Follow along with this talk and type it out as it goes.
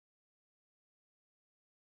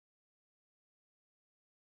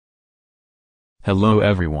Hello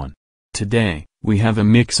everyone. Today, we have a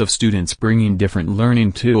mix of students bringing different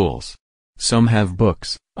learning tools. Some have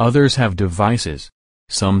books, others have devices.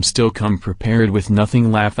 Some still come prepared with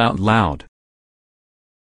nothing. Laugh out loud.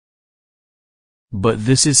 But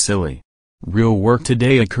this is silly. Real work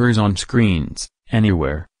today occurs on screens,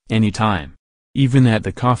 anywhere, anytime. Even at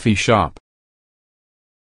the coffee shop.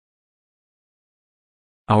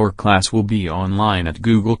 Our class will be online at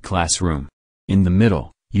Google Classroom. In the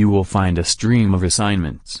middle, you will find a stream of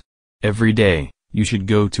assignments. Every day, you should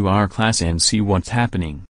go to our class and see what's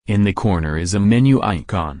happening. In the corner is a menu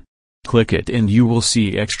icon. Click it and you will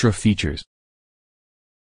see extra features.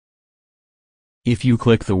 If you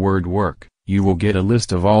click the word work, you will get a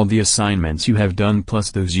list of all the assignments you have done plus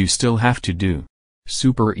those you still have to do.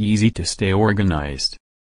 Super easy to stay organized.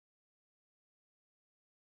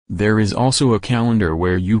 There is also a calendar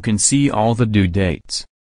where you can see all the due dates.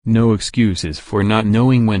 No excuses for not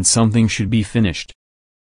knowing when something should be finished.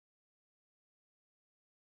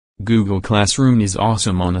 Google Classroom is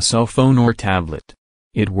awesome on a cell phone or tablet.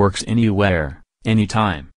 It works anywhere,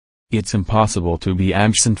 anytime. It's impossible to be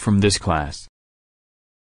absent from this class.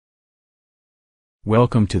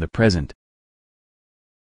 Welcome to the present.